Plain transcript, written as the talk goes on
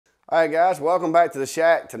All right, guys, welcome back to the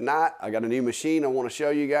shack. Tonight, I got a new machine I want to show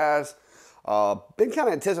you guys. Been kind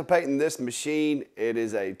of anticipating this machine. It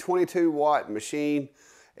is a 22-watt machine,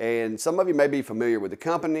 and some of you may be familiar with the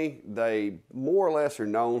company. They more or less are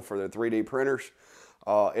known for their 3D printers.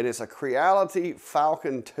 It is a Creality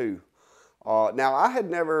Falcon 2. Now, I had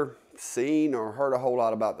never seen or heard a whole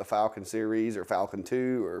lot about the Falcon series or Falcon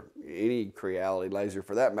 2 or any Creality laser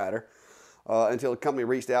for that matter. Until the company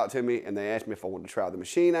reached out to me and they asked me if I wanted to try the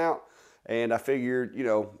machine out. And I figured,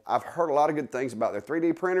 I've heard a lot of good things about their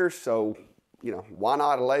 3D printers, so, why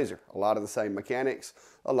not a laser? A lot of the same mechanics,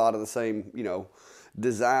 a lot of the same,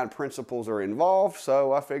 design principles are involved,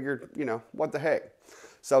 so I figured, what the heck.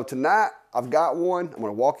 So tonight, I've got one. I'm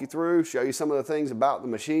gonna walk you through, show you some of the things about the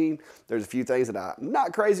machine. There's a few things that I'm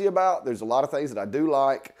not crazy about. There's a lot of things that I do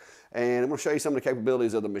like, and I'm gonna show you some of the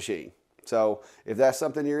capabilities of the machine. So if that's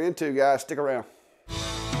something you're into, guys, stick around.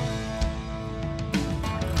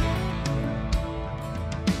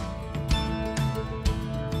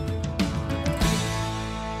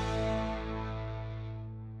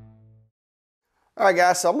 All right,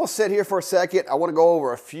 guys, so I'm gonna sit here for a second. I wanna go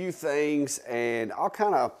over a few things and I'll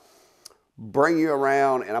kind of bring you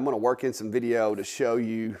around and I'm gonna work in some video to show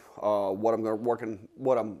you what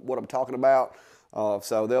I'm talking about.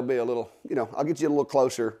 So there'll be a little, I'll get you a little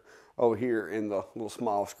closer over here in the little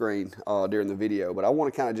small screen during the video. But I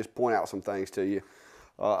want to kind of just point out some things to you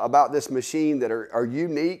about this machine that are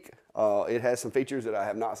unique. It has some features that I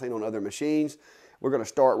have not seen on other machines. We're going to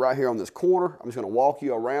start right here on this corner. I'm just going to walk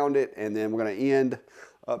you around it, and then we're going to end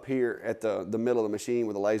up here at the middle of the machine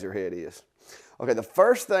where the laser head is. Okay, the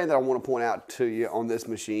first thing that I want to point out to you on this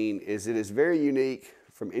machine is it is very unique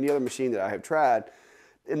from any other machine that I have tried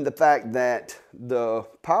in the fact that the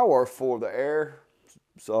power for the air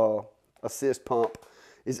assist pump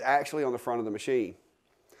is actually on the front of the machine.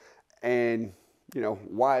 And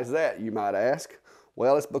why is that, you might ask?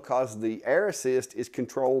 Well, it's because the air assist is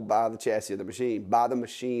controlled by the chassis of the machine, by the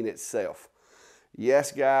machine itself.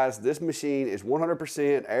 Yes, guys, this machine is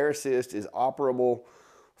 100% air assist, is operable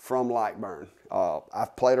from Lightburn.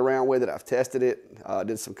 I've played around with it, I've tested it,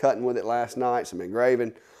 did some cutting with it last night, some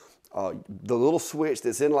engraving. The little switch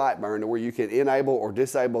that's in Lightburn where you can enable or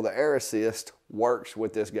disable the air assist works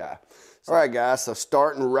with this guy. All right, guys, so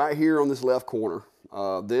starting right here on this left corner,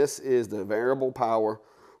 this is the variable power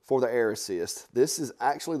for the air assist. This is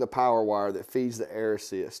actually the power wire that feeds the air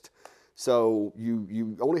assist. So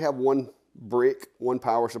you only have one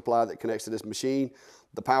power supply that connects to this machine.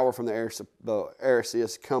 The power from the air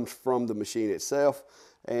assist comes from the machine itself,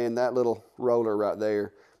 and that little roller right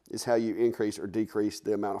there is how you increase or decrease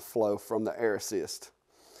the amount of flow from the air assist.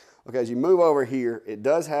 Okay, as you move over here, it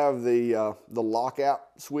does have the lockout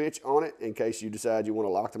switch on it in case you decide you want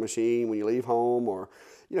to lock the machine when you leave home, or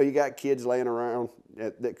you got kids laying around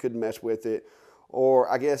that could mess with it.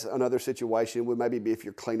 Or I guess another situation would maybe be if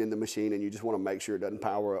you're cleaning the machine and you just want to make sure it doesn't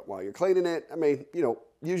power up while you're cleaning it. I mean,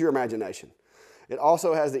 use your imagination. It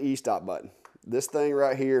also has the e-stop button. This thing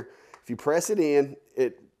right here, if you press it in,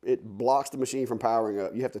 it blocks the machine from powering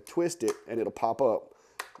up. You have to twist it and it'll pop up.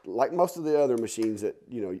 Like most of the other machines that,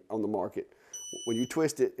 on the market. When you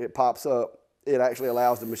twist it, it pops up. It actually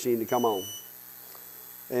allows the machine to come on.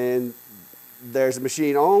 And there's the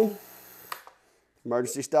machine on,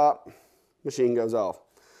 emergency stop, machine goes off.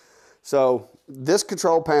 So this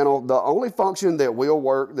control panel, the only function that will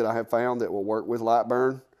work, that I have found that will work with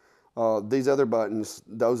Lightburn, these other buttons,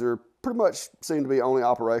 those are pretty much seem to be only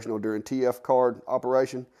operational during TF card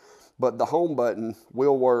operation, but the home button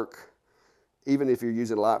will work even if you're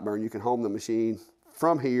using Lightburn. You can home the machine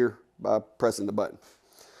from here by pressing the button.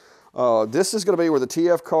 This is going to be where the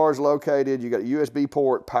TF card is located. You got a USB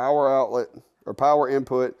port, power outlet, or power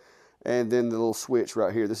input, and then the little switch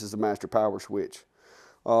right here. This is the master power switch.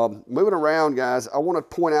 Moving around, guys, I want to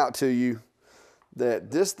point out to you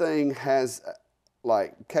that this thing has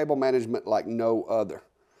like cable management like no other.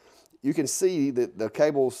 You can see that the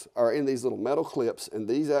cables are in these little metal clips, and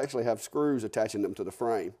these actually have screws attaching them to the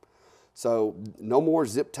frame. So no more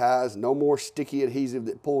zip ties, no more sticky adhesive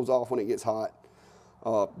that pulls off when it gets hot.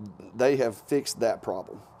 They have fixed that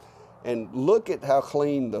problem. And look at how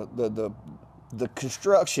clean the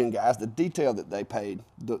construction, guys, the detail that they paid,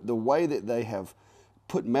 the way that they have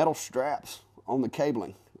put metal straps on the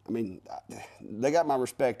cabling. I mean, they got my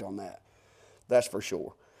respect on that. That's for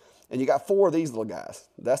sure. And you got 4 of these little guys.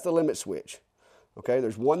 That's the limit switch. Okay,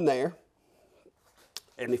 there's one there.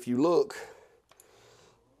 And if you look,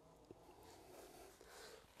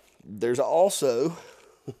 there's also,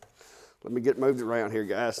 let me get moved around here,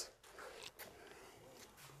 guys.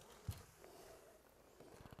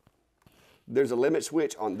 There's a limit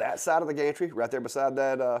switch on that side of the gantry, right there beside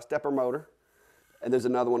that stepper motor. And there's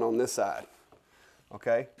another one on this side,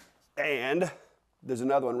 okay? And there's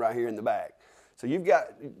another one right here in the back. So you've got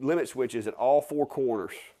limit switches at all 4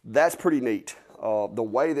 corners. That's pretty neat. The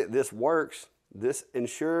way that this works, this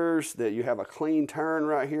ensures that you have a clean turn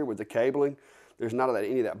right here with the cabling. There's not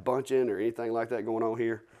any of that bunching or anything like that going on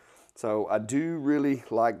here. So I do really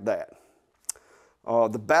like that.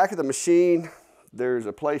 The back of the machine, there's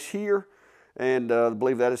a place here, and I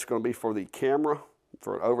believe that is going to be for the camera,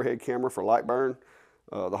 for an overhead camera for light burn.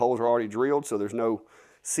 The holes are already drilled, so there's no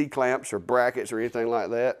C-clamps or brackets or anything like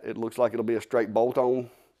that. It looks like it'll be a straight bolt-on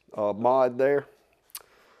mod there.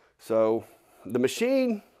 So the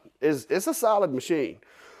machine it's a solid machine.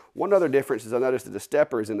 One other difference is I noticed that the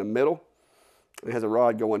stepper is in the middle. It has a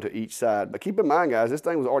rod going to each side. But keep in mind, guys, this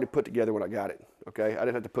thing was already put together when I got it, okay? I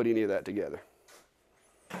didn't have to put any of that together.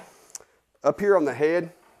 Up here on the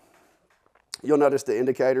head, you'll notice the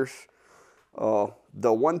indicators.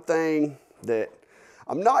 The one thing that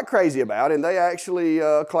I'm not crazy about, and they actually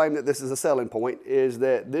claim that this is a selling point, is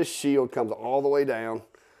that this shield comes all the way down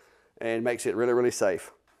and makes it really, really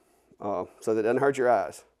safe. So that it doesn't hurt your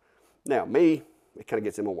eyes. Now, me, it kind of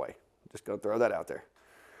gets in my way. Just gonna throw that out there.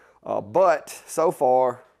 But so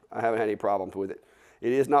far, I haven't had any problems with it.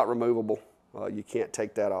 It is not removable. You can't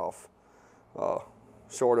take that off,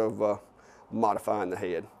 short of modifying the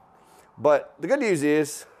head. But the good news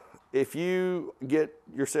is, if you get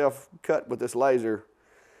yourself cut with this laser,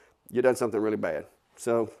 you've done something really bad.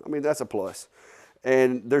 So, I mean, that's a plus.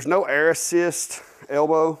 And there's no air assist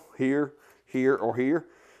elbow here, here, or here.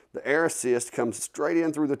 The air assist comes straight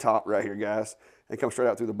in through the top right here, guys, and comes straight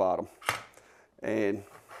out through the bottom. And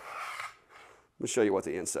let me show you what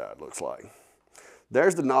the inside looks like.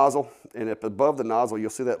 There's the nozzle, and up above the nozzle, you'll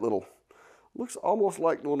see that little, looks almost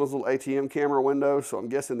like one of those little ATM camera windows, so I'm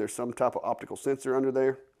guessing there's some type of optical sensor under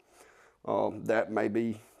there. That may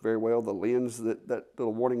be very well the lens that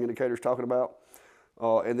little warning indicator is talking about.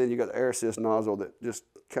 And then you got the air assist nozzle that just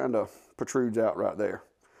kind of protrudes out right there.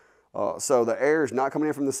 So the air is not coming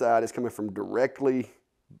in from the side, it's coming from directly,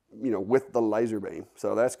 you know, with the laser beam.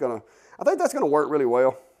 So that's gonna, I think that's gonna work really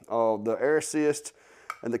well. The air assist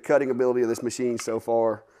and the cutting ability of this machine so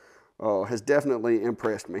far has definitely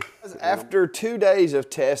impressed me. After 2 days of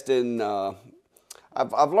testing,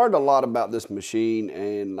 I've learned a lot about this machine,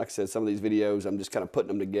 and like I said, some of these videos, I'm just kind of putting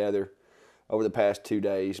them together over the past 2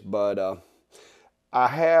 days. But I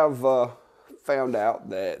have found out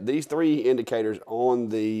that these 3 indicators on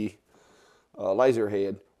the laser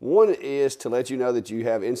head, one is to let you know that you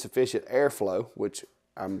have insufficient airflow, which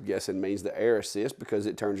I'm guessing means the air assist because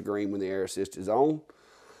it turns green when the air assist is on.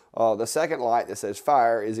 The second light that says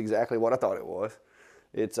fire is exactly what I thought it was.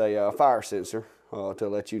 It's a fire sensor to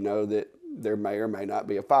let you know that there may or may not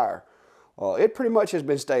be a fire. It pretty much has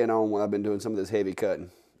been staying on when I've been doing some of this heavy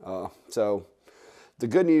cutting. So the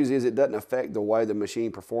good news is it doesn't affect the way the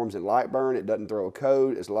machine performs in light burn. It doesn't throw a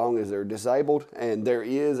code as long as they're disabled. And there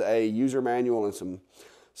is a user manual and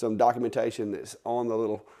some documentation that's on the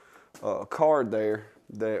little card there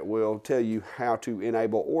that will tell you how to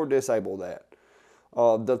enable or disable that.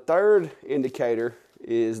 The third indicator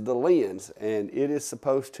is the lens, and it is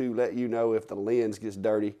supposed to let you know if the lens gets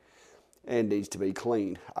dirty and needs to be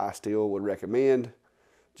cleaned. I still would recommend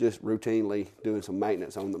just routinely doing some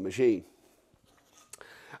maintenance on the machine.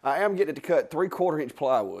 I am getting it to cut 3/4 inch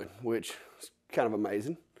plywood, which is kind of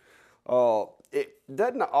amazing. It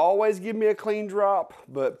doesn't always give me a clean drop,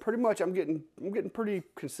 but pretty much I'm getting pretty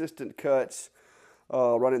consistent cuts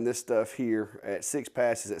running this stuff here at 6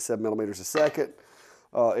 passes at 7 millimeters a second.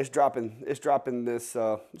 It's dropping this,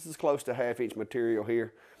 this is close to 1/2 inch material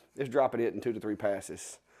here. It's dropping it in 2 to 3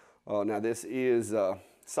 passes. Now this is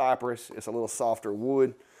cypress. It's a little softer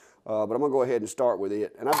wood, but I'm gonna go ahead and start with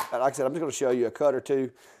it. And like I said, I'm just gonna show you a cut or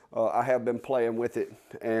two. I have been playing with it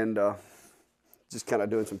and just kind of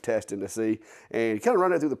doing some testing to see, and kind of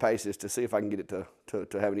run it through the paces to see if I can get it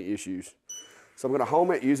to have any issues. So I'm gonna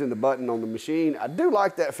home it using the button on the machine. I do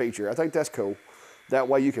like that feature. I think that's cool. That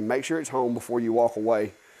way you can make sure it's home before you walk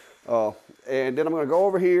away. And then I'm gonna go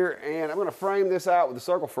over here and I'm gonna frame this out with a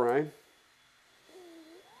circle frame.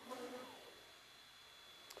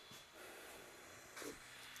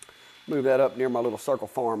 Move that up near my little circle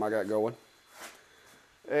farm I got going.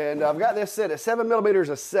 And I've got this set at 7 millimeters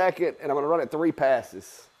a second, and I'm gonna run it 3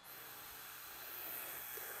 passes.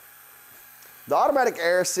 The automatic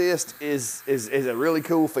air assist is a really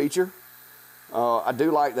cool feature. I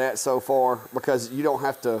do like that so far because you don't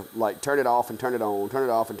have to like turn it off and turn it on, turn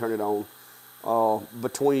it off and turn it on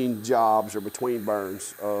between jobs or between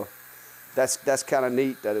burns. That's kind of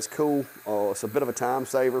neat. That is cool. It's a bit of a time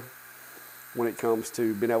saver. when it comes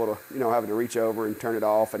to being able to, having to reach over and turn it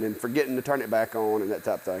off and then forgetting to turn it back on and that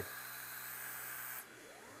type of thing.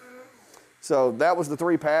 So that was the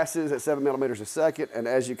 3 passes at 7 millimeters a second, and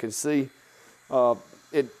as you can see,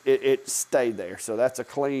 it stayed there. So that's a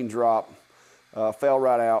clean drop, fell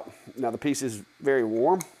right out. Now the piece is very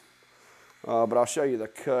warm, but I'll show you the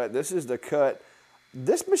cut. This is the cut.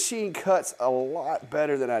 This machine cuts a lot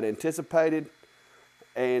better than I'd anticipated.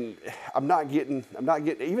 And I'm not getting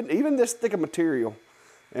even this thick of material.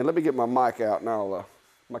 And let me get my mic out now,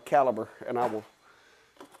 my caliber, and I will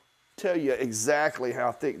tell you exactly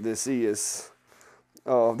how thick this is.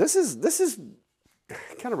 This is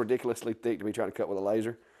kind of ridiculously thick to be trying to cut with a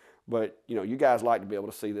laser, but you guys like to be able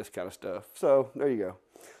to see this kind of stuff. So there you go,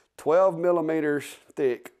 12 millimeters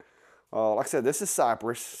thick. Like I said, this is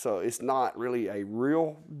cypress, so it's not really a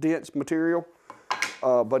real dense material.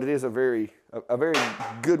 But it is a very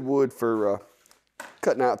good wood for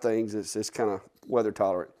cutting out things. It's kind of weather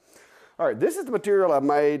tolerant. All right, this is the material I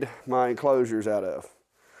made my enclosures out of.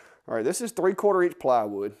 All right, this is 3/4 inch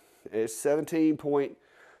plywood. It's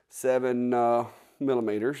 17.7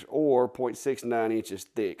 millimeters or 0.69 inches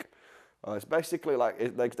thick. It's basically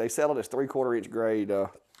like they sell it as 3/4 inch grade,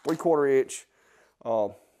 3/4 inch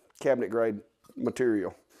cabinet grade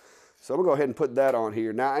material. So I'm gonna go ahead and put that on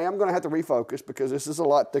here. Now I am gonna have to refocus because this is a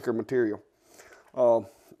lot thicker material.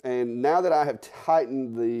 And now that I have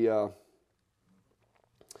tightened the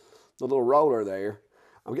little roller there,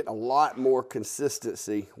 I'm getting a lot more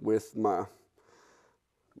consistency with my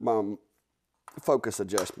focus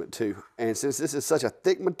adjustment too. And since this is such a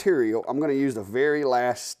thick material, I'm gonna use the very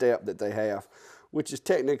last step that they have, which is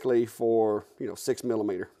technically for 6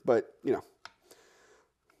 millimeter, but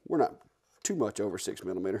we're not too much over 6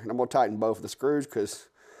 millimeter. And I'm gonna tighten both of the screws because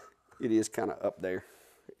it is kind of up there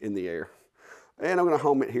in the air. And I'm gonna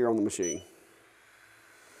home it here on the machine.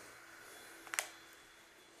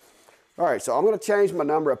 All right, so I'm gonna change my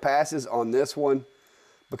number of passes on this one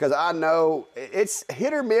because I know it's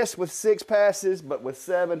hit or miss with 6 passes, but with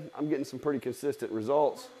 7, I'm getting some pretty consistent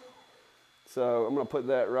results. So I'm gonna put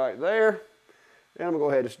that right there, and I'm gonna go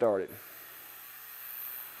ahead and start it.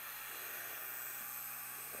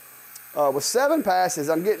 With 7 passes,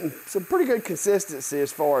 I'm getting some pretty good consistency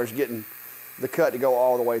as far as getting the cut to go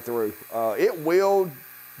all the way through. It will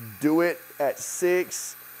do it at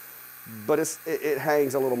 6, but it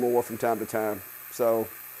hangs a little more from time to time. So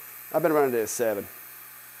I've been running it at 7.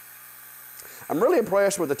 I'm really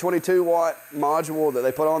impressed with the 22 watt module that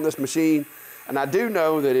they put on this machine. And I do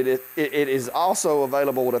know that it is also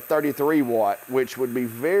available with a 33 watt, which would be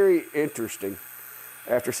very interesting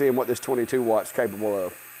after seeing what this 22 watt is capable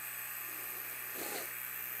of.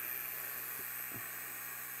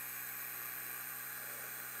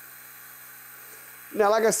 Now,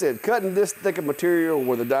 like I said, cutting this thick of material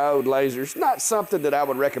with a diode laser is not something that I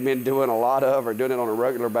would recommend doing a lot of or doing it on a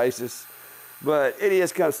regular basis, but it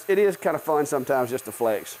is kind of fun sometimes just to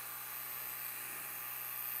flex.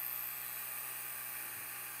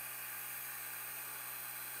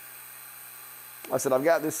 Like I said, I've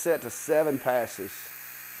got this set to 7 passes,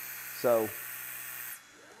 so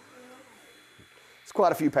it's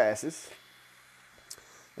quite a few passes,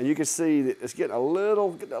 and you can see that it's getting a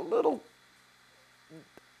little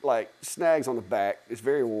like snags on the back. It's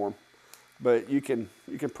very warm, but you can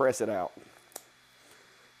press it out.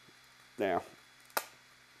 Now,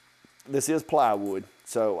 this is plywood,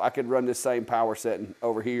 so I could run this same power setting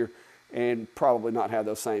over here and probably not have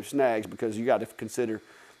those same snags because you got to consider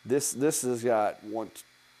this has got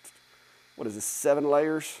 7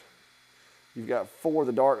 layers. You've got 4 of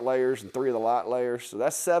the dark layers and 3 of the light layers, so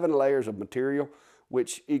that's 7 layers of material,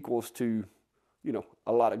 which equals to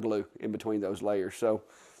a lot of glue in between those layers.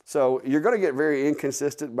 So you're going to get very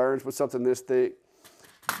inconsistent burns with something this thick,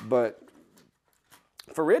 but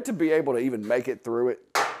for it to be able to even make it through it,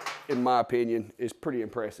 in my opinion, is pretty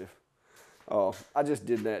impressive. I just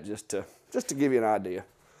did that just to give you an idea.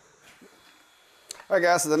 All right,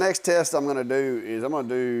 guys, so the next test I'm going to do is I'm going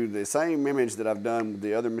to do the same image that I've done with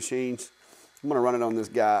the other machines. I'm going to run it on this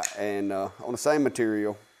guy and on the same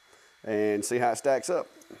material and see how it stacks up.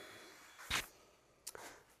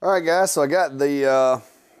 All right, guys, so I got the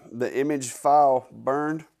image file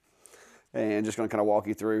burned, and just going to kind of walk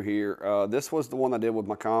you through here. This was the one I did with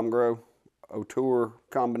my ComGrow O'Toole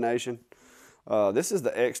combination. This is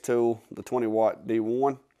the X tool, the 20 watt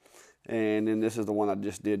D1, and then this is the one I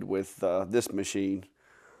just did with this machine,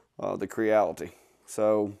 the Creality.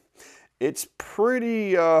 So it's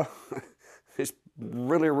pretty, it's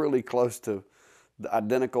really close to the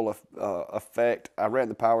identical effect. I ran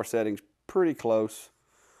the power settings pretty close.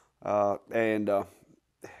 And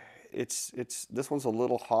this one's a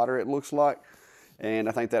little hotter, it looks like. And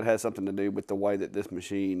I think that has something to do with the way that this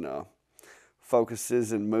machine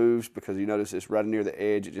focuses and moves, because you notice it's right near the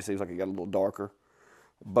edge. It just seems like it got a little darker.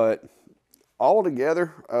 But all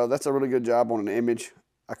together, that's a really good job on an image.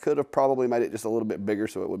 I could have probably made it just a little bit bigger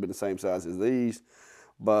so it would have been the same size as these.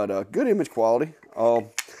 But good image quality.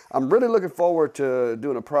 I'm really looking forward to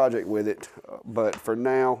doing a project with it. But for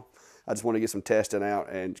now, I just want to get some testing out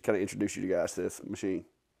and kind of introduce you guys to this machine.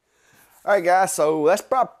 All right, guys, so that's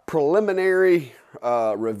my preliminary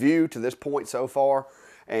review to this point so far.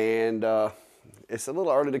 And it's a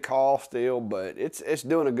little early to call still, but it's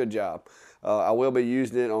doing a good job. I will be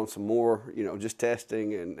using it on some more, just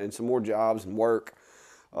testing and some more jobs and work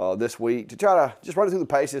this week to try to just run it through the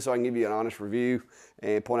paces so I can give you an honest review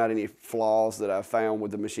and point out any flaws that I've found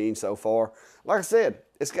with the machine so far. Like I said,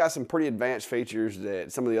 it's got some pretty advanced features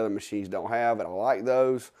that some of the other machines don't have, and I like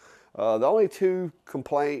those. The only two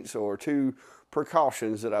complaints or two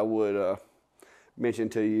precautions that I would mention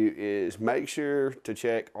to you is make sure to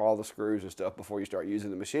check all the screws and stuff before you start using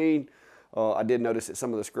the machine. I did notice that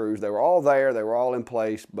some of the screws, they were all there, they were all in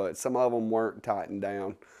place, but some of them weren't tightened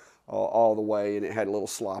down all the way, and it had a little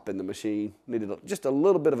slop in the machine. Needed just a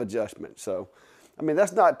little bit of adjustment. So, I mean,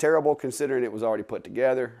 that's not terrible considering it was already put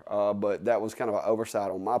together, but that was kind of an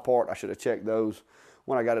oversight on my part. I should have checked those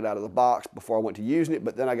when I got it out of the box before I went to using it,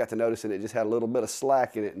 but then I got to noticing it just had a little bit of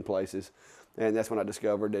slack in it in places, and that's when I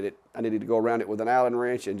discovered that I needed to go around it with an Allen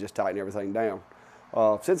wrench and just tighten everything down.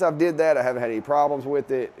 Since I've did that, I haven't had any problems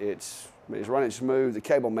with it. It's running smooth. The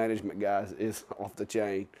cable management, guys, is off the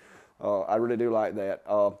chain. I really do like that.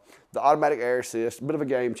 The automatic air assist, a bit of a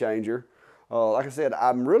game changer. Like I said,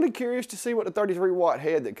 I'm really curious to see what the 33-watt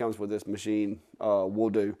head that comes with this machine will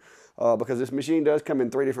do. Because this machine does come in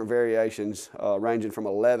 3 different variations, ranging from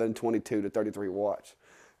 11, 22 to 33 watts.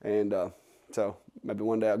 And so maybe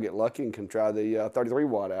one day I'll get lucky and can try the 33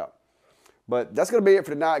 watt out. But that's going to be it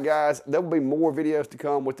for tonight, guys. There will be more videos to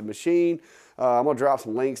come with the machine. I'm going to drop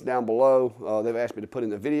some links down below. They've asked me to put in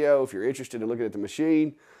the video if you're interested in looking at the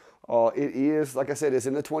machine. It is, like I said, it's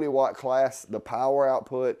in the 20 watt class. The power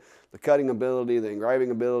output, the cutting ability, the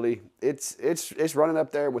engraving ability, it's running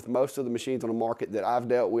up there with most of the machines on the market that I've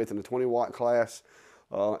dealt with in the 20 watt class.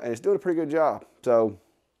 And it's doing a pretty good job.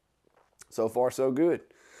 So far so good.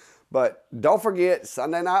 But don't forget,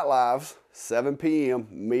 Sunday Night Lives, 7 p.m.,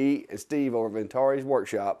 me and Steve over at Ventari's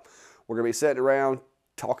Workshop. We're going to be sitting around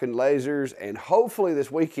talking lasers, and hopefully this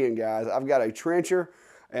weekend, guys, I've got a trencher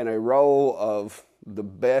and a roll of the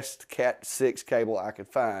best Cat 6 cable I could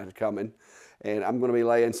find coming. And I'm going to be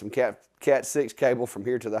laying some Cat 6 cable from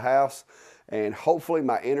here to the house. And hopefully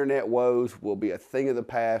my internet woes will be a thing of the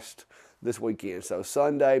past this weekend. So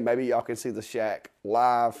Sunday, maybe y'all can see the shack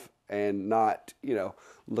live and not,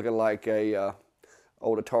 looking like a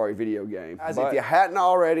old Atari video game. Guys, if you hadn't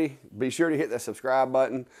already, be sure to hit that subscribe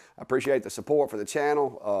button. I appreciate the support for the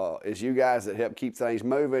channel. It's you guys that help keep things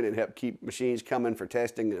moving and help keep machines coming for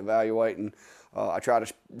testing and evaluating. I try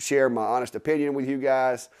to share my honest opinion with you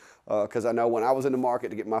guys because I know when I was in the market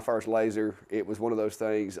to get my first laser, it was one of those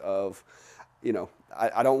things of,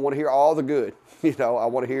 I don't want to hear all the good. I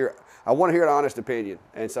want to hear an honest opinion.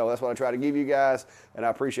 And so that's what I try to give you guys. And I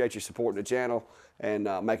appreciate you supporting the channel and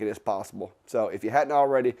making this possible. So if you hadn't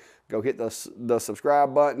already, go hit the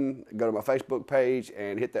subscribe button, go to my Facebook page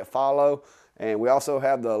and hit that follow. And we also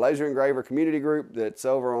have the Laser Engraver community group that's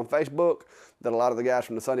over on Facebook that a lot of the guys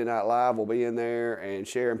from the Sunday Night Live will be in there and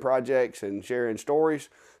sharing projects and sharing stories.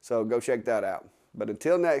 So go check that out. But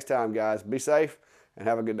until next time, guys, be safe and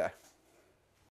have a good day.